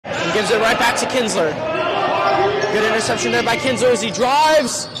Gives it right back to Kinsler. Good interception there by Kinsler as he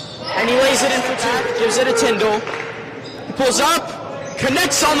drives. And he lays it in for two. Gives it to Tyndall. He pulls up.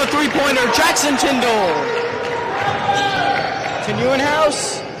 Connects on the three-pointer. Jackson Tyndall. Continue in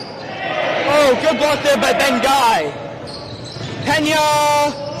house. Oh, good block there by Ben Guy. Pena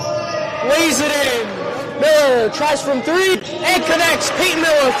lays it in. Miller tries from three and connects. Peyton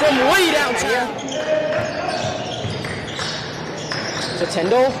Miller from way downtown. To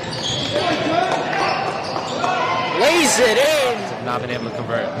Tyndall. Lays it in. Not been able to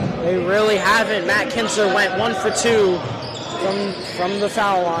convert. They really haven't. Matt Kinsler went 1 for 2 from the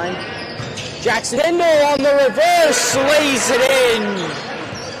foul line. Jackson Tyndall on the reverse lays it in.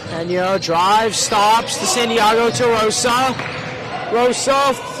 Pena drives, stops to Santiago to Rosa.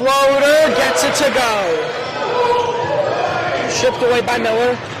 Rosa floater gets it to go. Shipped away by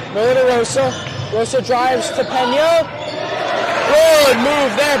Miller. Miller to Rosa. Rosa drives to Pena. Good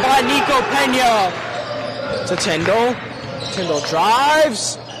move there by Nico Pena. To Tyndall. Tyndall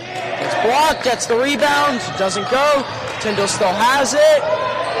drives. Gets blocked. Gets the rebound. Doesn't go. Tyndall still has it.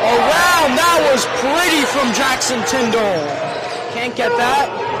 Around. That was pretty from Jackson Tyndall. Can't get that.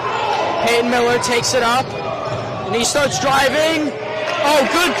 Peyton Miller takes it up. And he starts driving. Oh,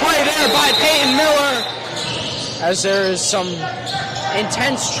 good play there by Peyton Miller. As there is some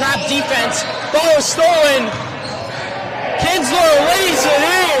intense trap defense. Ball is stolen. Kinsler lays it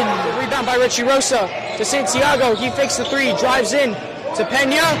in. Rebound by Richie Rosa to Santiago. He fakes the three, drives in to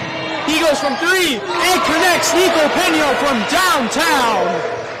Pena. He goes from three and connects. Nico Pena from downtown.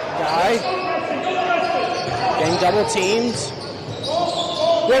 Guy getting double teamed.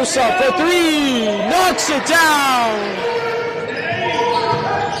 Rosa for three, knocks it down.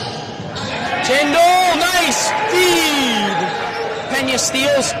 Tyndall, nice feed. Pena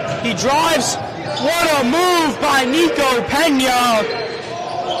steals, he drives. What a move by Nico Pena.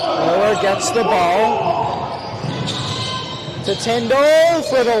 Miller gets the ball. To Tyndall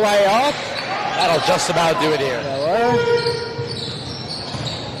for the layup. That'll just about do it here. Miller.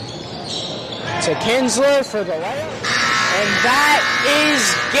 To Kinsler for the layup. And that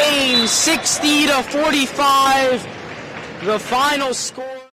is game 60-45. The final score.